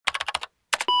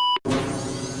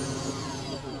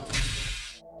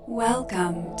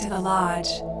Welcome to the Lodge.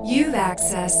 You've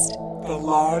accessed The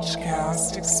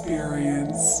Lodgecast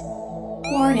Experience.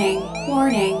 Warning,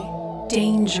 warning,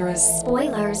 dangerous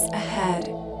spoilers ahead.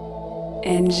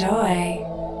 Enjoy.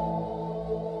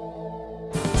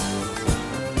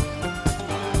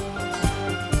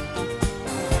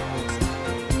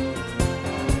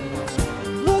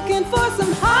 Looking for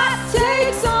some hot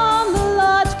takes on the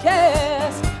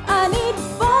Lodgecast. I need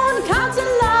phone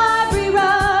counting library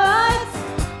rights.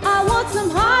 I want some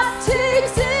hot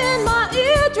takes in my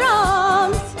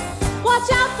eardrums. Watch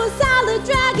out for salad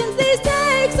dragons. These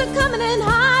takes are coming in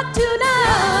hot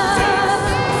tonight.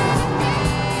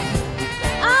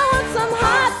 I want some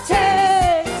hot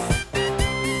takes.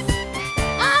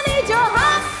 I need your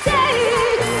hot takes.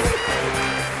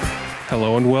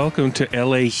 Hello and welcome to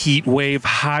LA Heat Wave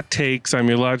Hot Takes. I'm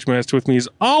your Lodge Master. With me as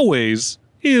always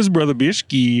is Brother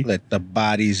Bishki. Let the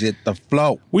bodies hit the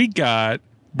floor. We got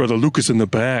Brother Lucas in the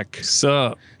back.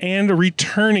 Sup? And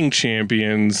returning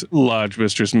champions, Lodge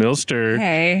Mistress Milster.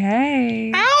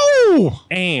 Hey. Ow!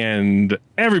 And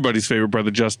everybody's favorite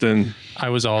Brother Justin. I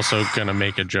was also going to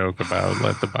make a joke about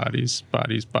let the bodies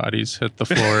hit the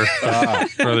floor.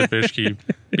 Brother Bishki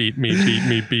beat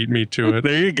me to it.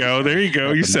 There you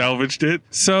go. You salvaged it.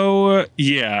 So,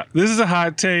 this is a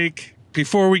hot take.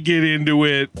 Before we get into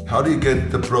it, How do you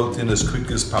get the protein as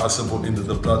quick as possible into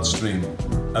the bloodstream?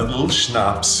 A little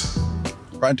schnapps.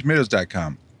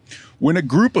 RottenTomatoes.com. When a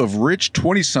group of rich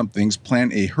 20-somethings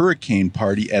plan a hurricane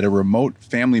party at a remote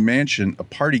family mansion, a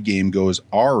party game goes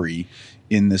awry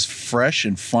in this fresh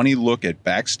and funny look at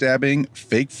backstabbing,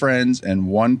 fake friends, and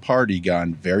one party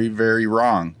gone very, very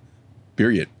wrong.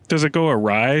 Period. does it go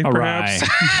awry, perhaps?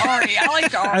 Ari, I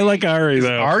like Ari. I like Ari,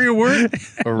 though. Are you a word?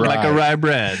 Like a rye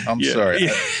bread. I'm Yeah. sorry.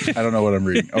 Yeah. I don't know what I'm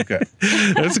reading. Okay.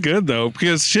 That's good, though,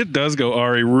 because shit does go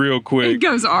Ari real quick. It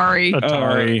goes Ari.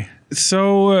 Atari.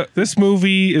 So this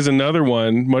movie is another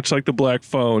one, much like The Black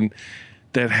Phone,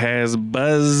 that has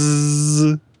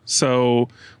buzz. So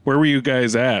where were you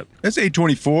guys at? It's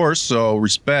A24, so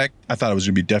respect. I thought it was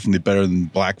going to be definitely better than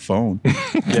Black Phone.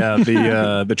 Yeah,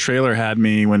 the trailer had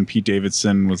me when Pete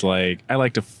Davidson was like, I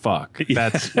like to fuck.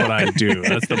 That's what I do.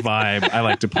 That's the vibe I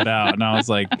like to put out. And I was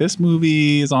like, this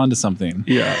movie is onto something.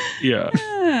 Yeah.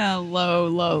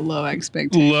 Low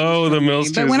expectations. Low, the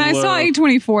Milster's But when I saw low.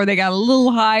 A24, they got a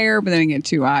little higher, but they didn't get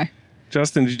too high.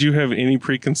 Justin, did you have any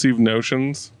preconceived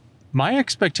notions? My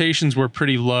expectations were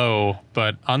pretty low,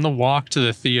 but on the walk to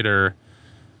the theater,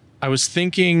 I was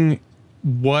thinking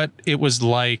what it was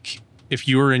like if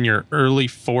you were in your early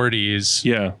 40s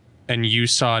Yeah. and you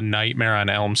saw Nightmare on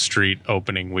Elm Street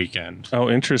opening weekend. Oh,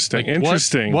 interesting. Like,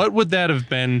 Interesting. What would that have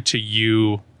been to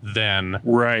you then?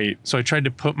 Right. So I tried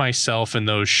to put myself in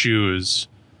those shoes,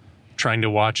 trying to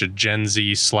watch a Gen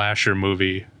Z slasher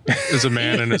movie as a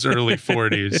man in his early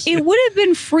 40s. It would have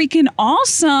been freaking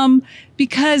awesome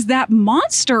because that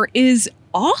monster is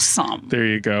awesome. There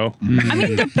you go. I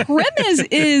mean, the premise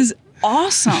is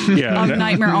awesome Yeah. of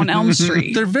Nightmare on Elm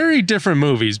Street. They're very different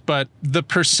movies, but the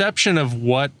perception of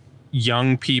what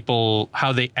young people,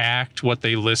 how they act, what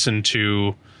they listen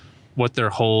to, what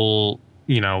their whole,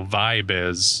 vibe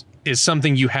is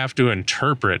something you have to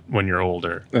interpret when you're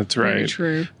older. That's Very right.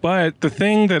 true. But the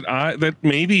thing that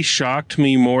maybe shocked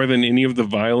me more than any of the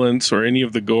violence or any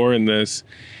of the gore in this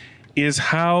is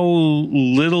how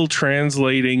little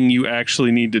translating you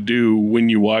actually need to do when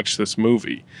you watch this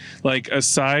movie. Like,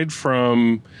 aside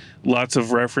from lots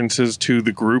of references to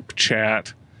the group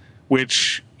chat,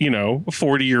 which,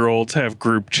 40-year-olds have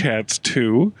group chats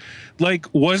too. Like,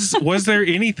 was there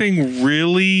anything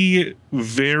really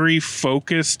very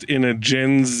focused in a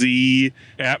Gen Z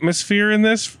atmosphere in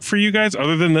this for you guys,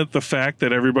 other than the fact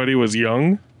that everybody was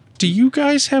young? Do you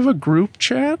guys have a group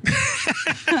chat?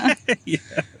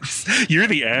 Yes. You're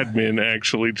the admin,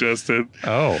 actually, Justin.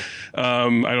 Oh. I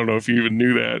don't know if you even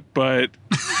knew that, but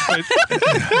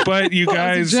you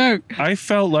guys, joke. I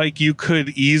felt like you could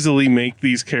easily make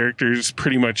these characters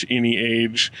pretty much any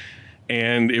age,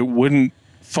 and it wouldn't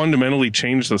fundamentally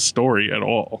change the story at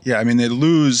all. Yeah, I mean, they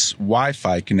lose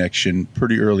Wi-Fi connection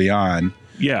pretty early on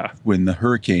Yeah. when the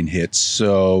hurricane hits.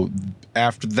 So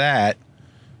after that,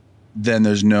 then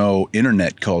there's no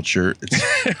internet culture.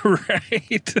 It's,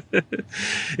 Right.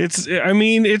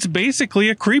 It's basically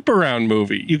a creep around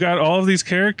movie. You got all of these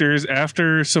characters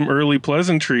after some early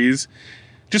pleasantries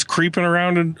just creeping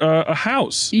around in a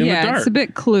house in the dark. It's a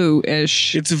bit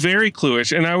Clue-ish. It's very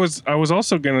Clue-ish. And I was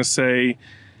also going to say,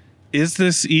 is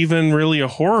this even really a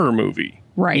horror movie?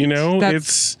 Right.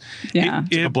 It's yeah.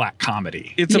 A black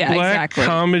comedy. It's a Yeah, black exactly.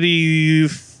 comedy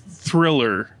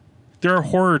thriller there are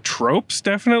horror tropes,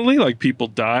 definitely, like people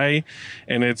die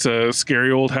and it's a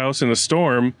scary old house in a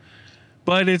storm.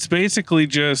 But it's basically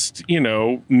just,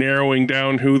 narrowing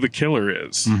down who the killer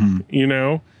is,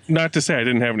 Not to say I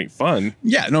didn't have any fun.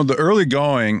 Yeah, no, the early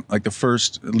going, like the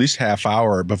first at least half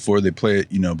hour before they play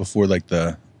it, before like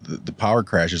the power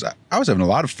crashes, I was having a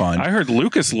lot of fun. I heard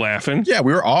Lucas laughing. Yeah,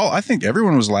 I think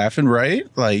everyone was laughing, right?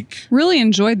 Like, Really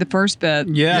enjoyed the first bit.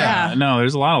 Yeah. No,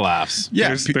 there's a lot of laughs.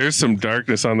 yeah. There's some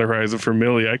darkness on the horizon for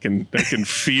Millie. I can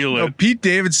feel No, it. Pete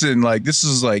Davidson, like this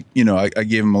is like, I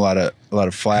gave him a lot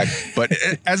of flack, but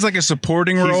as like a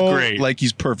supporting role, great. like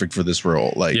he's perfect for this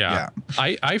role. Like, Yeah.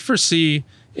 I foresee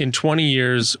in 20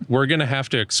 years, we're going to have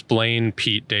to explain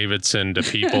Pete Davidson to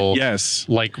people. Yes.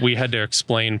 Like we had to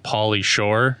explain Pauly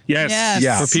Shore. Yes.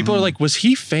 Yeah. Where people are like, was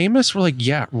he famous? We're like,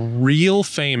 yeah, real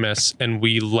famous. And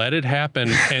we let it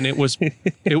happen. And it was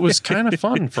kind of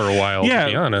fun for a while, to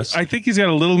be honest. I think he's got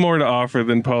a little more to offer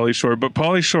than Pauly Shore, but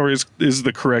Pauly Shore is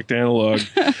the correct analog.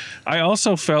 I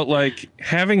also felt like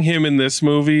having him in this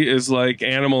movie is like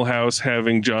Animal House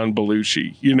having John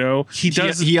Belushi,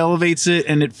 He elevates it,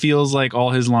 and it feels like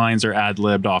all his lines are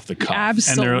ad-libbed off the cuff.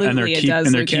 Absolutely, and they're it does,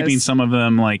 and they're Lucas. keeping some of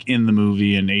them like in the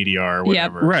movie in ADR or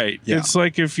whatever. Right. Yeah. It's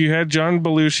like if you had John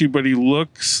Belushi, but he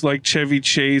looks like Chevy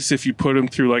Chase if you put him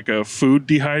through like a food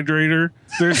dehydrator.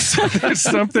 There's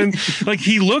something like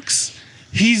he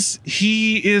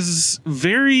is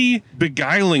very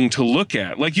beguiling to look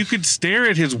at. Like you could stare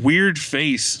at his weird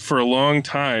face for a long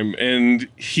time and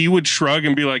he would shrug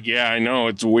and be like, yeah, I know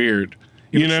it's weird.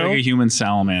 He looks like a human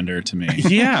salamander to me.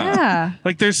 Yeah.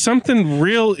 Like there's something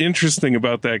real interesting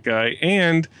about that guy,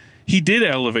 and he did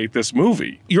elevate this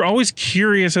movie. You're always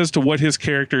curious as to what his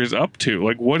character is up to.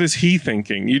 Like, what is he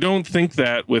thinking? You don't think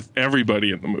that with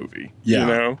everybody in the movie.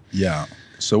 Yeah. Yeah.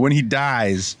 So when he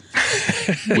dies,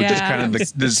 which is kind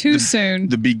of too soon.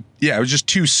 It was just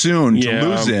too soon to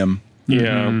lose him.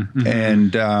 Yeah.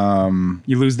 And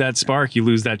you lose that spark, you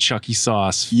lose that Chucky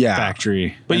sauce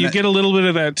factory. But you get a little bit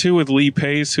of that too with Lee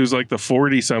Pace, who's like the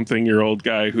 40-something-year-old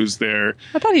guy who's there.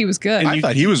 I thought he was good. I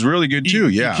thought he was really good too.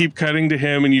 You keep cutting to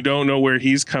him and you don't know where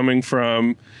he's coming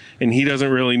from, and he doesn't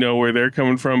really know where they're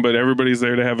coming from, but everybody's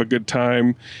there to have a good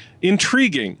time.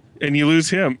 Intriguing. And you lose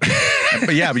him.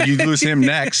 but you lose him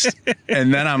next.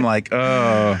 And then I'm like,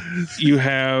 oh. You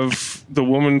have the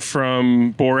woman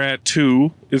from Borat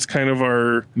 2 is kind of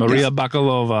our... Maria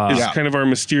Bakalova. Is kind of our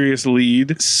mysterious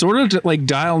lead. Sort of like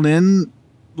dialed in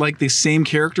like the same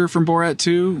character from Borat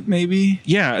 2, maybe?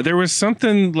 Yeah, there was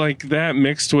something like that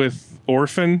mixed with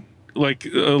Orphan. Like a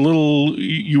little,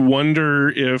 you wonder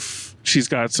if she's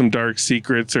got some dark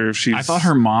secrets or if she's... I thought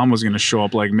her mom was going to show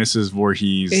up like Mrs.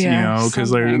 Voorhees,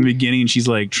 because like in the beginning she's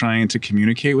like trying to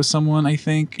communicate with someone, I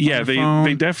think. Yeah,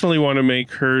 they definitely want to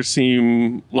make her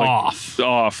seem like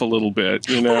off a little bit,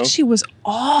 I thought she was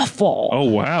awful. Oh,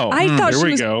 wow. I thought there she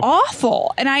we was go.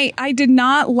 awful. And I did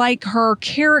not like her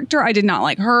character. I did not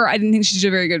like her. I didn't think she did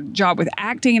a very good job with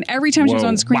acting. And every time she was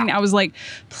on screen, I was like,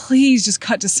 please just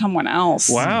cut to someone else.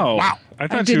 Wow. I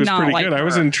thought she was pretty good. I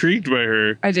was intrigued by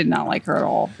her. I did not like her at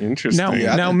all. Interesting.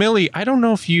 Now, Millie, I don't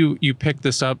know if you picked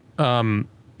this up.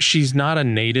 She's not a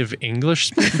native English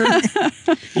speaker.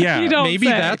 Yeah, maybe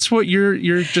that's what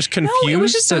you're just confused. No, it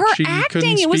was just that her she acting.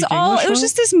 couldn't It was speak all. English It was well?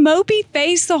 just this mopey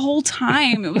face the whole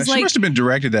time. It was she like must have been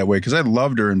directed that way because I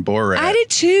loved her in Borat. I did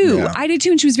too. Yeah. I did too,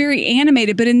 and she was very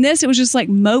animated. But in this, it was just like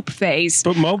mope face.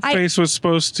 But Mope Face was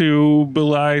supposed to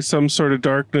belie some sort of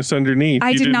darkness underneath.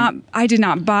 I did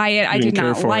not buy it. I did didn't care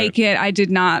not for like it. I did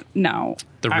not. No.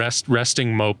 The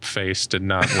resting mope face did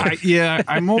not work.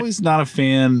 I'm always not a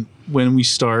fan when we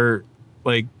start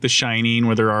like The Shining,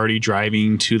 where they're already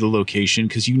driving to the location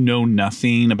because you know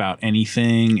nothing about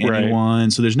anything, anyone.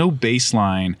 So there's no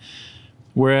baseline.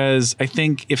 Whereas I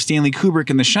think if Stanley Kubrick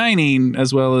in The Shining,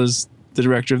 as well as the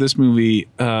director of this movie,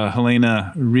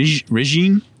 Helena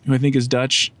Regine, who I think is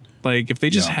Dutch, like if they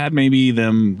just had maybe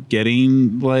them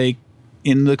getting like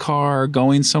in the car,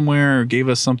 going somewhere, or gave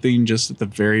us something just at the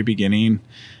very beginning,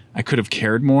 I could have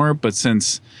cared more. But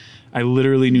since I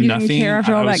literally knew You didn't nothing. care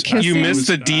after all that kissing? You missed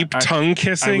the deep tongue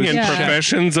kissing and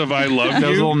professions of "I love That was a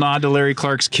you." little nod to Larry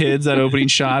Clark's Kids, that opening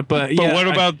shot. But what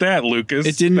about that, Lucas?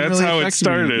 It didn't. That's really how it affect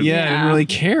started. Me. Yeah, I didn't really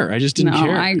care. I just didn't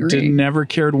care. I agree. Never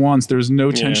cared once. There was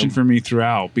no tension for me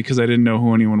throughout because I didn't know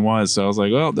who anyone was. So I was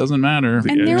like, well, it doesn't matter.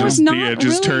 And there was not the edge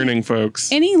is really turning,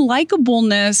 folks. any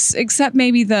likableness except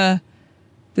maybe the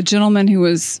gentleman who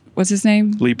what's his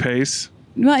name? Lee Pace.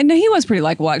 Well, no, he was pretty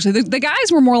likable actually. The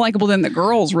guys were more likable than the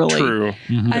girls, really. True.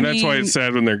 And I that's why mean, it's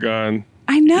sad when they're gone.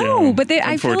 I know, Yeah, but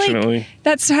I feel like unfortunately.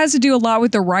 that has to do a lot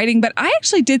with the writing. But I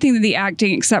actually did think that the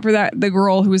acting, except for the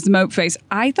girl who was the mope face,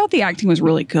 I thought the acting was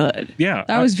really good. Yeah,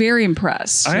 I was very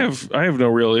impressed. I have no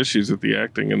real issues with the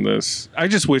acting in this. I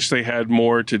just wish they had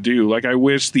more to do. Like I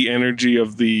wish the energy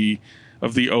of the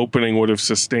opening would have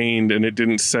sustained and it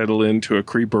didn't settle into a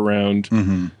creep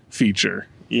around feature,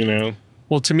 you know?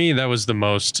 Well, to me, that was the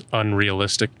most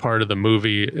unrealistic part of the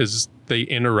movie is they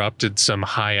interrupted some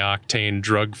high octane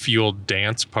drug fueled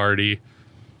dance party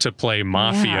to play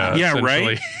Mafia. Yeah,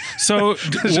 essentially. right. So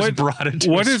Just brought it to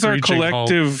what a is our screeching halt.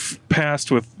 collective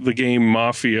past with the game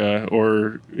Mafia,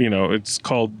 or, you know, it's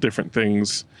called different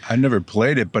things. I never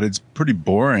played it, but it's pretty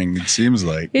boring. It seems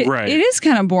like. It is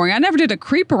kind of boring. I never did a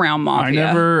creep around Mafia.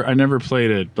 I never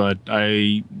played it, but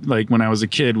I like when I was a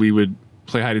kid, we would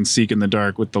play hide and seek in the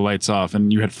dark with the lights off,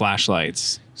 and you had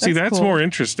flashlights. See, that's cool. more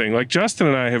interesting. Like Justin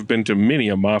and I have been to many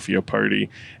a Mafia party,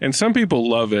 and some people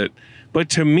love it, but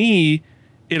to me,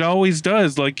 it always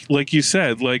does. Like you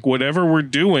said, like whatever we're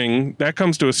doing, that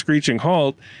comes to a screeching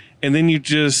halt, and then you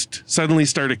just suddenly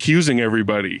start accusing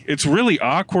everybody. It's really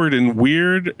awkward and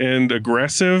weird and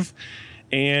aggressive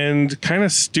and kind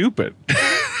of stupid,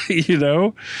 you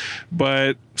know?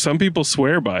 But some people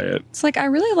swear by it. It's like I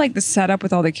really like the setup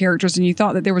with all the characters, and you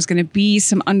thought that there was going to be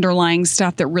some underlying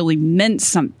stuff that really meant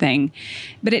something,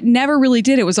 but it never really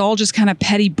did. It was all just kind of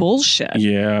petty bullshit.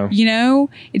 Yeah. You know,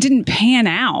 it didn't pan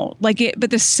out but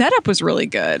the setup was really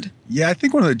good. Yeah, I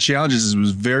think one of the challenges is it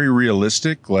was very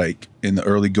realistic, like in the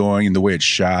early going and the way it's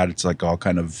shot. It's like all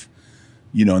kind of,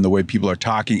 you know, in the way people are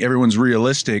talking. Everyone's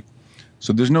realistic.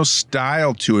 So there's no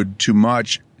style to it too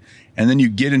much. And then you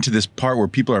get into this part where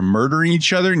people are murdering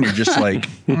each other and you're just like,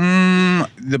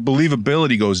 the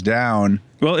believability goes down.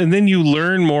 Well, and then you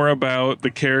learn more about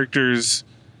the characters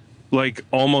like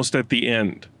almost at the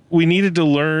end. We needed to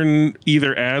learn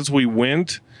either as we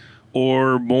went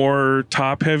or more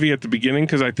top heavy at the beginning,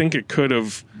 because I think it could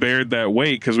have bared that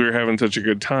weight because we were having such a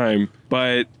good time.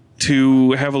 But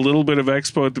to have a little bit of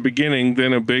expo at the beginning,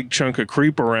 then a big chunk of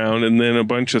creep around, and then a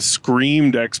bunch of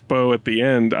screamed expo at the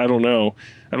end, I don't know.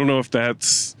 I don't know if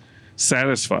that's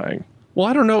satisfying. Well,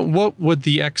 I don't know. What would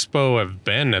the expo have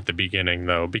been at the beginning,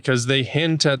 though? Because they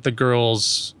hint at the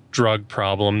girl's drug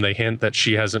problem. They hint that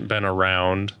she hasn't been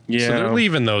around. Yeah. So they're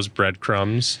leaving those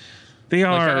breadcrumbs. They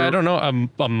Like, are. I don't know.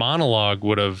 A monologue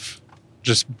would have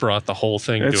just brought the whole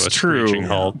thing to a It's screeching true.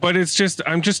 halt. But it's just,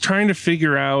 I'm just trying to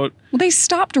figure out. Well, they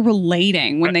stopped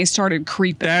relating when they started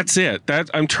creeping. That's it.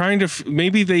 I'm trying to,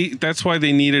 maybe that's why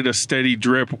they needed a steady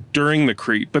drip during the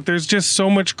creep. But there's just so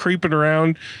much creeping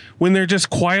around when they're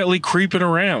just quietly creeping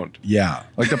around. Yeah.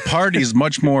 Like the party is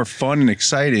much more fun and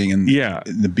exciting in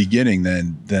the beginning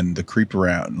than the creep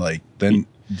around. Like then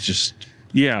just,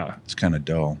 it's kind of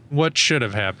dull. What should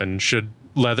have happened? Should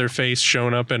Leatherface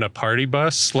shown up in a party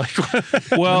bus? Like,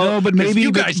 well, no, but 'cause maybe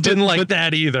you guys didn't like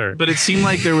that either. But it seemed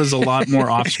like there was a lot more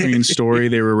off-screen story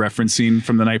they were referencing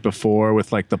from the night before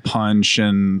with like the punch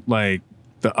and like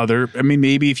the other. I mean,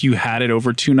 maybe if you had it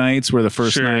over 2 nights, where the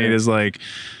first night is like,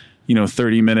 you know,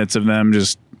 30 minutes of them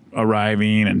just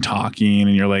arriving and talking,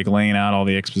 and you're like laying out all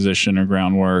the exposition or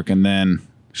groundwork, and then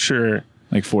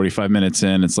like 45 minutes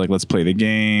in, it's like, let's play the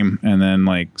game. And then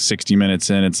like 60 minutes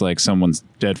in, it's like someone's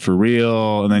dead for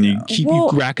real. And then you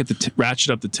ratchet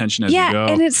up the tension as you go.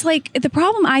 And it's like, the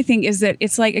problem I think is that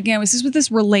it's like, again, it's just with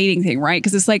this relating thing, right?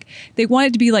 Because it's like, they want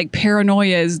it to be like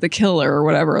paranoia is the killer or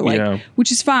whatever, like, which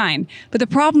is fine. But the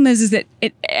problem is that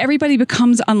everybody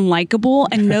becomes unlikable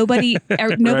and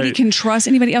nobody can trust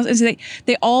anybody else. And so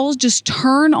they all just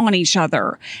turn on each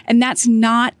other. And that's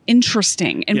not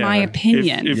interesting, in my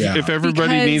opinion. If everybody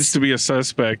needs to be a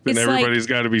suspect, then everybody's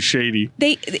got to be shady.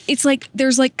 It's like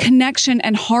there's like connection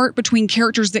and heart between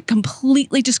characters that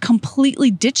completely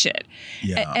ditch it.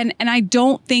 Yeah. And I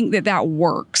don't think that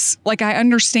works. Like, I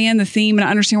understand the theme and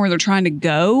I understand where they're trying to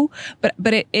go, but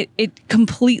it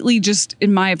completely just,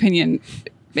 in my opinion,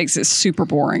 makes it super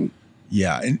boring.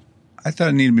 Yeah. And I thought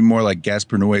it needed to be more like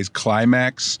Gaspar Noé's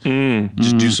Climax.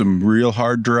 Just do some real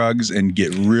hard drugs and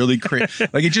get really crazy.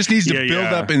 Like, it just needs to build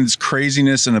up in its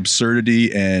craziness and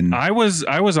absurdity. And I was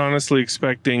honestly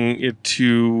expecting it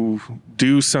to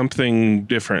do something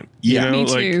different. Yeah, you know? Me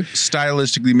too. Like,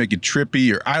 stylistically make it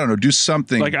trippy, or I don't know, do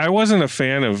something. Like, I wasn't a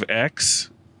fan of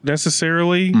X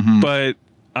necessarily, but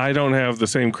I don't have the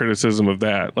same criticism of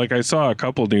that. Like, I saw a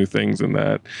couple new things in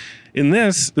that. In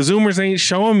this, the Zoomers ain't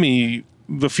showing me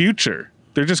the future.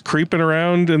 They're just creeping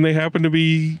around, and they happen to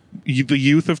be the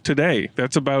youth of today.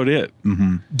 That's about it.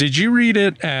 Mm-hmm. Did you read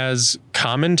it as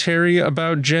commentary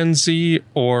about Gen Z,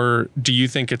 or do you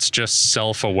think it's just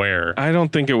self-aware? I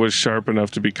don't think it was sharp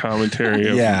enough to be commentary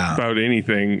about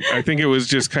anything. I think it was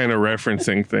just kind of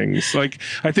referencing things. Like,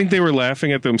 I think they were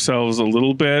laughing at themselves a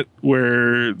little bit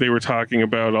where they were talking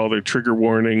about all their trigger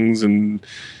warnings and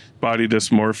body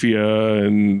dysmorphia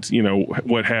and, you know,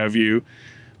 what have you.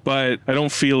 But I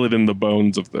don't feel it in the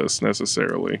bones of this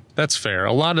necessarily. That's fair.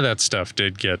 A lot of that stuff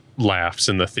did get laughs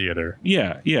in the theater.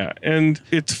 Yeah. And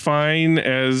it's fine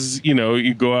as, you know,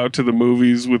 you go out to the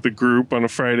movies with a group on a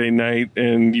Friday night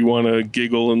and you want to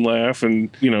giggle and laugh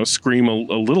and, you know, scream a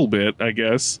little bit, I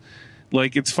guess.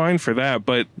 Like, it's fine for that,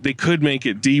 but they could make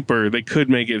it deeper. They could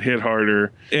make it hit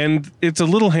harder. And it's a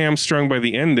little hamstrung by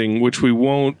the ending, which we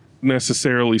won't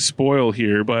necessarily spoil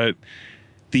here, but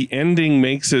the ending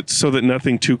makes it so that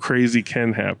nothing too crazy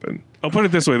can happen. I'll put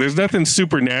it this way. There's nothing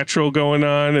supernatural going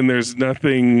on, and there's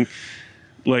nothing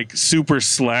like super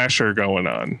slasher going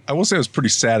on. I will say I was pretty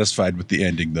satisfied with the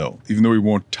ending, though, even though we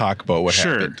won't talk about what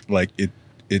happened. Like, it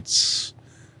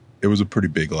was a pretty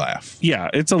big laugh. Yeah,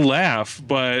 it's a laugh,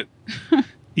 but...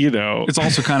 You know, it's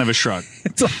also kind of a shrug.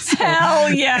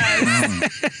 Hell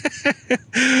yes.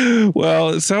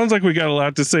 Well, it sounds like we got a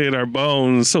lot to say in our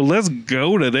bones, so let's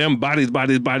go to them bodies,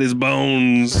 bones.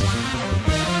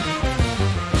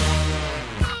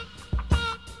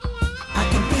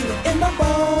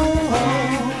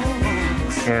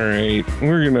 All right,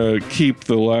 we're gonna keep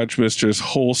the Lodge Mistress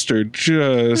holstered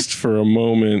just for a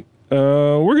moment.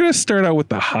 We're gonna start out with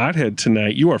the hothead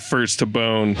tonight. You are first to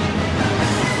bone.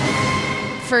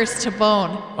 First to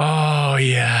bone. Oh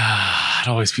yeah, it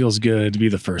always feels good to be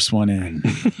the first one in.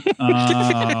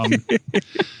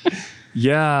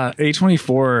 Yeah,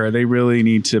 A24, they really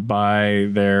need to buy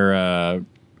their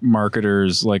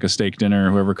marketers like a steak dinner,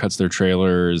 whoever cuts their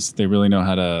trailers. They really know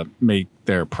how to make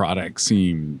their product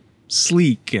seem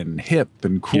sleek and hip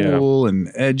and cool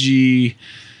and edgy.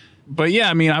 But yeah,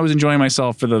 I mean, I was enjoying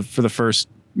myself for the first,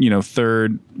 you know,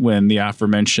 third when the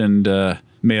aforementioned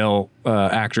male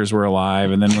actors were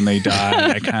alive, and then when they died,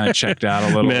 I kind of checked out a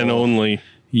little. Men only.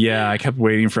 Yeah, I kept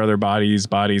waiting for other bodies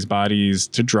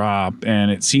to drop, and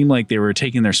it seemed like they were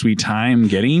taking their sweet time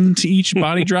getting to each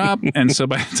body drop, and so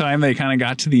by the time they kind of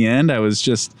got to the end, I was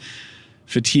just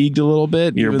fatigued a little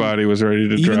bit. Your body was ready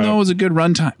to drop. Even though it was a good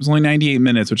runtime. It was only 98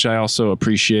 minutes, which I also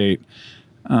appreciate,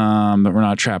 that we're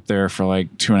not trapped there for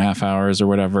like 2.5 hours or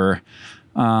whatever.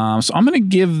 So I'm going to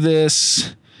give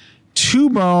this 2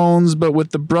 bones, but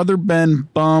with the Brother Ben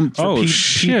bump for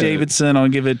Pete Davidson, I'll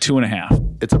give it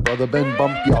 2.5. It's a Brother Ben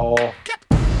bump, y'all.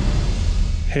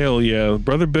 Hell yeah.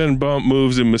 Brother Ben bump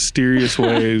moves in mysterious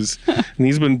ways, and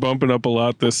he's been bumping up a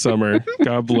lot this summer.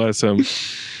 God bless him.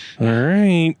 All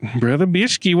right, Brother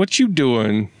Bishki, what you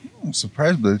doing? I'm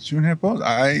surprised by the 2.5 bones.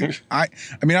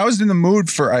 I mean, I was in the mood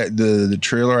for the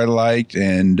trailer I liked,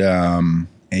 and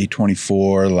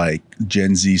A24, like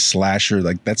Gen Z slasher,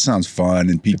 like that sounds fun,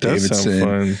 and Pete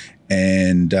Davidson,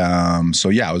 and so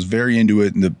yeah, I was very into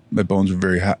it, and my bones were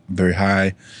very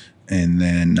high, and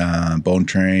then Bone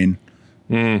Train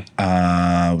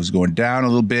was going down a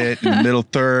little bit in the middle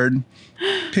third,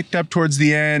 picked up towards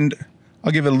the end.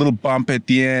 I'll give it a little bump at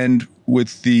the end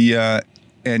with the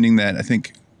ending that I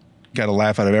think got a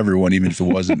laugh out of everyone, even if it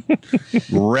wasn't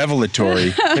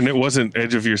revelatory. And it wasn't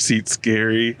edge of your seat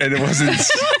scary. And it wasn't,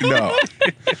 no.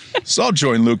 So I'll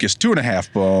join Lucas.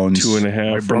 2.5 bones.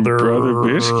 2.5 from Brother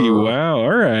Bishki. Wow.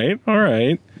 All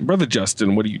right. Brother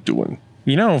Justin, what are you doing?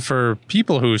 You know, for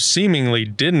people who seemingly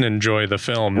didn't enjoy the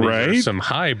film, these right? are some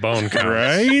high bone counts.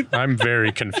 Right? I'm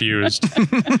very confused.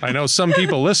 I know some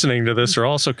people listening to this are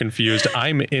also confused.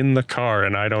 I'm in the car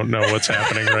and I don't know what's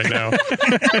happening right now.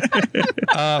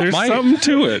 There's something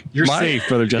to it. You're safe,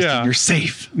 Brother Justin. Yeah. You're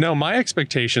safe. No, my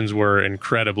expectations were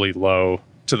incredibly low,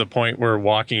 to the point where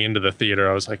walking into the theater,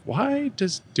 I was like,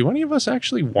 do any of us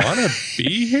actually want to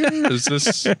be here? Is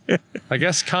this, I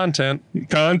guess, content.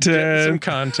 Some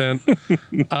content.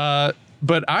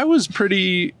 But I was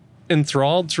pretty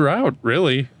enthralled throughout,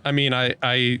 really. I mean,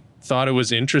 I thought it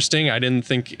was interesting. I didn't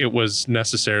think it was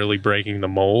necessarily breaking the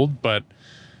mold, but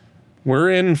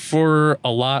we're in for a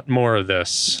lot more of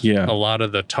this. Yeah. A lot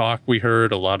of the talk we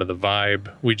heard, a lot of the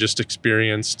vibe we just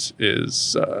experienced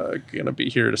is going to be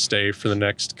here to stay for the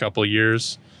next couple of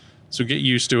years. So get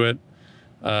used to it.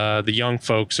 The young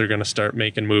folks are going to start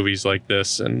making movies like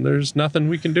this, and there's nothing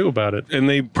we can do about it. And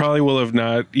they probably will have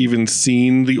not even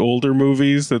seen the older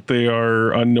movies that they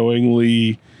are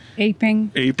unknowingly aping.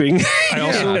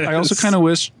 I also kind of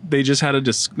wish they just had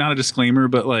not a disclaimer,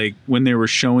 but like when they were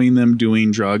showing them doing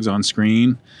drugs on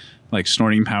screen, like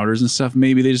snorting powders and stuff,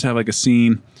 maybe they just have like a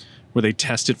scene where they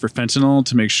test it for fentanyl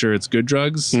to make sure it's good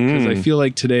drugs. Because I feel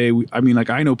like today,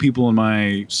 I know people in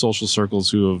my social circles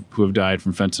who have died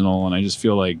from fentanyl, and I just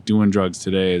feel like doing drugs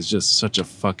today is just such a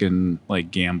fucking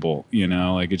like gamble, you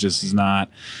know? Like it just is not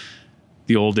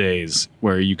the old days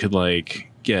where you could like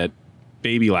get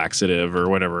baby laxative or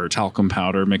whatever, talcum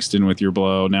powder mixed in with your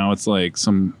blow. Now it's like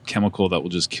some chemical that will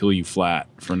just kill you flat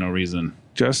for no reason.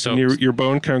 Justin, your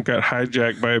bone count got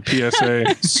hijacked by a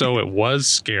PSA. So it was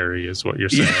scary, is what you're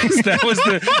saying. Yes,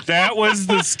 that was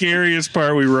the scariest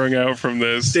part we wrung out from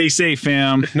this. Stay safe,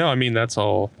 fam. No, I mean that's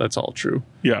all true.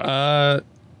 Yeah.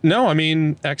 No, I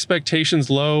mean expectations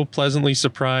low, pleasantly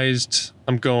surprised.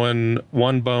 I'm going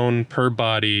 1 bone per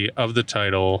body of the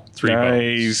title, 3 bones.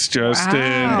 Nice, Justin.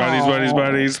 Wow.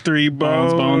 Bodies, 3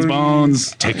 bones.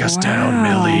 Bones. Take us down,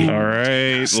 Millie. All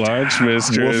right, Lodge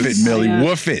Mistress. Woof it, Millie. Yeah.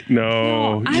 Woof it.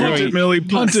 No, I you don't- ain't- Millie,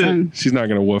 punt it. Listen. she's not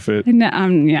gonna woof it. No,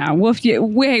 wolf.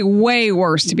 Way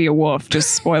worse to be a wolf.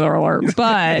 Just spoiler alert.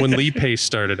 But When Lee Pace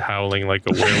started howling like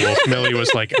a werewolf, Millie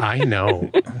was like, "I know,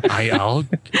 I'll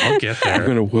get I'm there."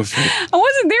 gonna woof it. I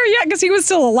wasn't there yet because he was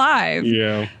still alive.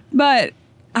 Yeah. But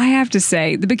I have to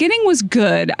say, the beginning was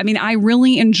good. I mean, I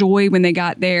really enjoyed when they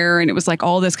got there and it was like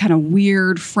all this kind of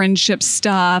weird friendship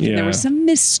stuff. And Yeah. there was some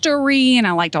mystery and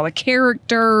I liked all the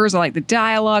characters. I liked the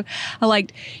dialogue. I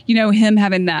liked, him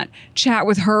having that chat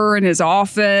with her in his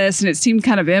office and it seemed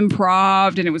kind of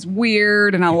improv and it was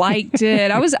weird and I liked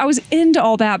it. I was into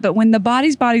all that. But when the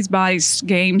Bodies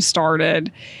game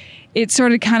started, it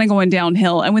started kind of going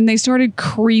downhill. And when they started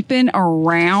creeping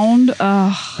around,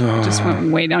 it just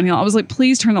went way downhill. I was like,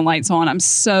 please turn the lights on. I'm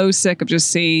so sick of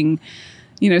just seeing,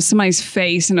 somebody's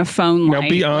face in a phone light. Now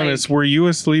be honest, were you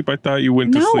asleep? I thought you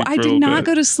went to No, sleep I for a did little not bit.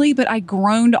 go to sleep, but I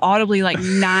groaned audibly like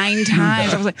 9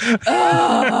 times. I was like,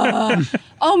 ugh.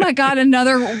 Oh my God,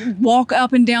 another walk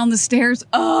up and down the stairs.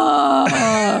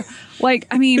 Ugh. Like,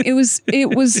 I mean, it was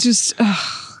just,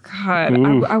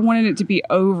 God, I wanted it to be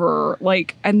over.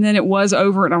 Like, and then it was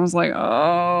over, and I was like,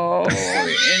 oh,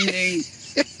 the ending.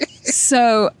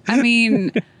 So, I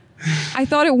mean, I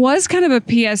thought it was kind of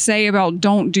a PSA about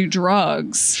don't do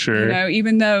drugs. Sure.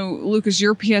 Even though, Lucas,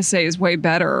 your PSA is way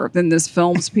better than this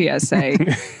film's PSA.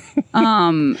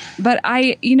 But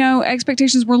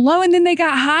expectations were low, and then they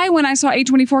got high when I saw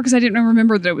A24 because I didn't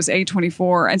remember that it was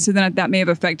A24, and so then that may have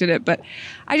affected it. But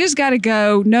I just got to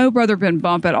go. No Brother Ben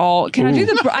bump at all. Can I do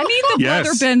I need the Yes.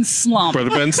 Brother Ben slump. Brother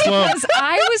Ben slump. Because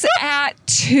I was at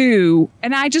 2,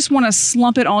 and I just want to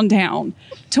slump it on down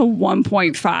to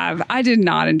 1.5. I did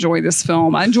not enjoy this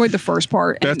film. I enjoyed the first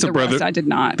part, and That's a the brother. rest I did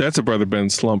not. That's a Brother Ben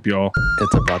slump, y'all.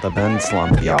 It's a Brother Ben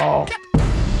slump, y'all.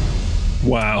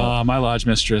 Wow. My Lodge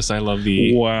Mistress. I love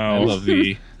thee. Wow. I love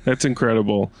thee. That's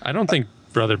incredible. I don't think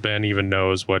Brother Ben even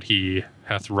knows what he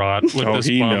hath wrought with Oh, this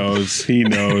he bump. knows. He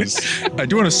knows. I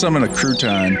do want to summon a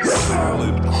crouton.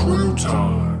 Salad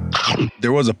crouton.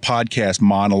 There was a podcast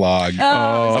monologue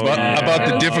about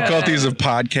the difficulties of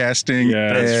podcasting.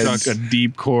 Yeah, and Struck a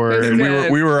deep chord.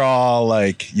 and we were all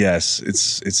like, yes,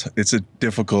 it's a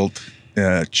difficult,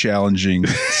 challenging,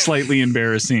 Slightly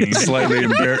embarrassing. slightly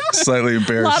embarrassing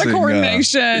a lot of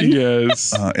coordination.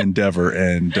 Yes. endeavor.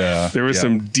 And There was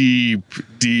some deep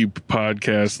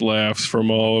podcast laughs from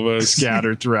all of us.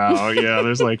 Scattered throughout. Yeah,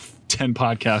 there's like 10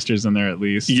 podcasters in there at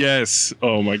least. Yes.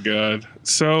 Oh my God.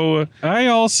 So I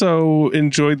also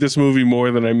enjoyed this movie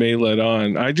more than I may let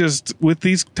on. With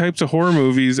these types of horror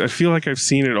movies, I feel like I've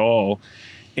seen it all.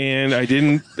 And I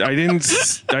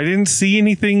didn't see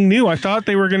anything new. I thought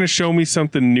they were going to show me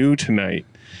something new tonight.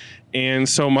 And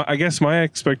so I guess my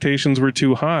expectations were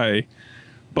too high.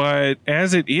 But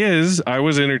as it is, I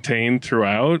was entertained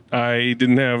throughout. I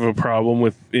didn't have a problem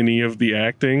with any of the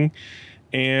acting.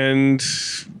 And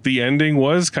the ending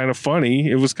was kind of funny.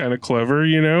 It was kind of clever,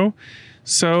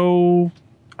 So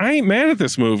I ain't mad at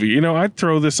this movie. I'd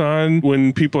throw this on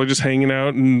when people are just hanging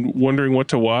out and wondering what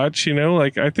to watch,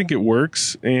 I think it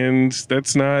works. And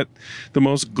that's not the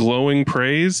most glowing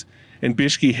praise. And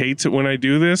Bishke hates it when I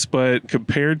do this, but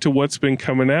compared to what's been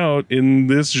coming out in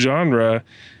this genre,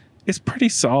 it's pretty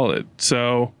solid.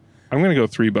 So I'm going to go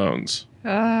 3 bones.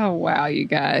 Oh, wow, you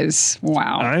guys.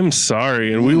 Wow. I'm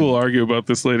sorry, and we will argue about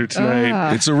this later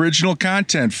tonight. it's original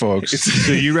content, folks.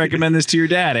 So you recommend this to your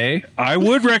dad, eh? I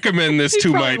would recommend this to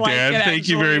my probably like dad. it, Thank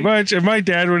you very actually. much. And my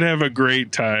dad would have a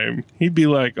great time. He'd be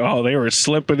like, oh, they were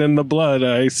slipping in the blood.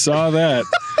 I saw that.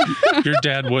 Your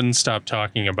dad wouldn't stop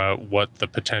talking about what the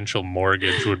potential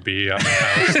mortgage would be on the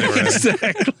house they were in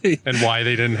Exactly. and why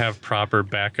they didn't have proper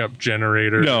backup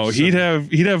generators. No, he'd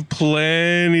have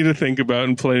plenty to think about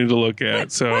and plenty to look at.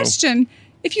 So Question.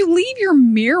 if you leave your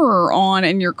mirror on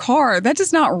in your car, that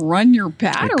does not run your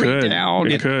battery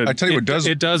down. It could. I tell you what does.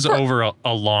 It does over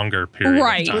a longer period.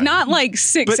 Right. Of time. Not like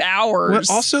 6 hours.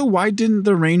 But also, why didn't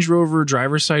the Range Rover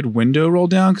driver's side window roll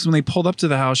down? Because when they pulled up to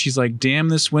the house, she's like, damn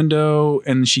this window.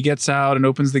 And she gets out and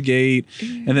opens the gate.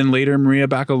 And then later, Maria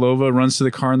Bakalova runs to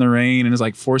the car in the rain and is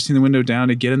like forcing the window down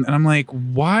to get in. And I'm like,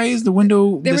 why is the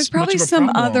window There was this much probably of a some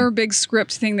problem? other big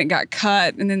script thing that got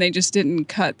cut, and then they just didn't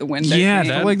cut the window. Yeah, I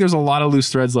thing. feel like there's a lot of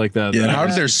loose threads like that. Yeah, how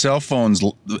did their cell phones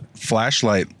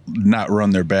flashlight not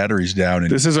run their batteries down?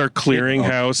 This is our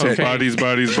clearinghouse of Okay. bodies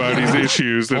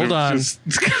issues that Hold have on. just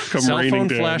come Cell raining phone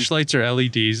down. flashlights are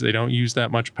LEDs. They don't use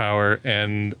that much power,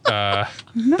 and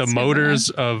the motors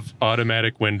of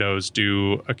automatic windows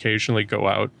do occasionally go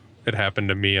out. It happened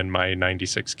to me in my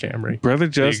 96 Camry. Brother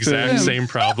The Justin exact same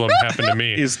problem happened to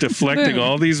me. is deflecting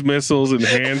all these missiles and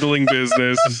handling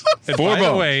business. And by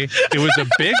the way, it was a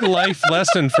big life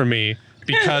lesson for me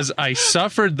because I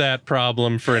suffered that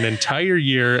problem for an entire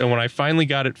year, and when I finally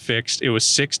got it fixed, it was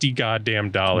 $60 goddamn,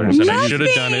 and I should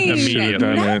have done it immediately.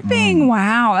 Done it. Nothing.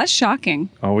 Wow, that's shocking.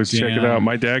 Always check it Damn. out.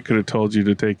 My dad could have told you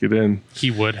to take it in.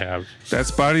 He would have. That's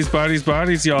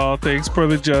bodies, y'all. Thanks,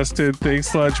 Brother Justin.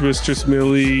 Thanks, Lodge Mistress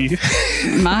Millie.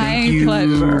 My you.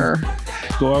 pleasure.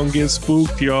 Go out and get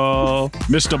spooked, y'all.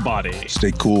 Mr. Body.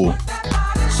 Stay cool.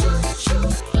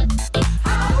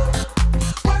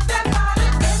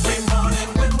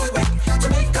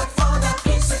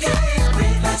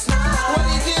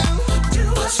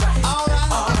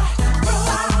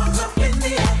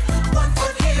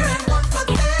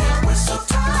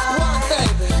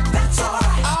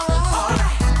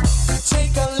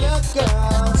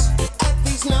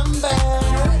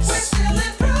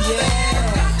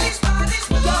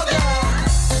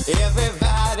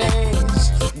 Everybody's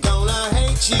gonna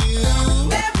hate you.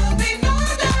 There will be no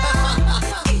doubt.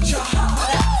 Eat your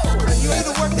heart out. You ready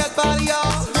to work that body,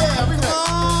 y'all? Yeah, come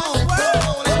on.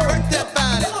 Work that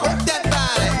body. Work that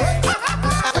body.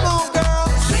 Come on,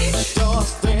 girls. 2,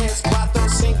 3, 4,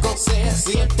 5, 6, 7,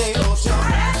 8.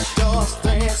 2,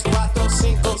 3, 4, 5,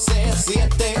 6,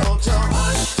 7, 8.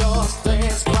 2, 3, 4, 5, 6,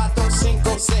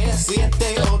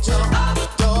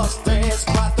 7, 8. 2, 3, 4,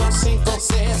 5,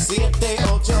 6, 7, 8.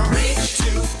 Reach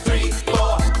 2, 3,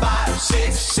 4, 5,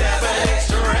 6, 7, 8.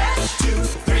 Stretch 2,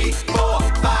 3, 4,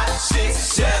 5, 6,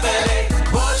 7, 8.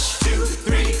 Push 2,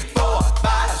 3, 4,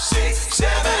 5, 6,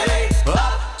 7, 8.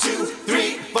 Up 2,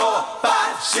 3, 4,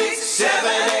 5, 6,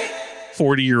 7, 8.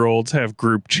 40-year-olds have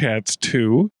group chats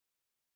too.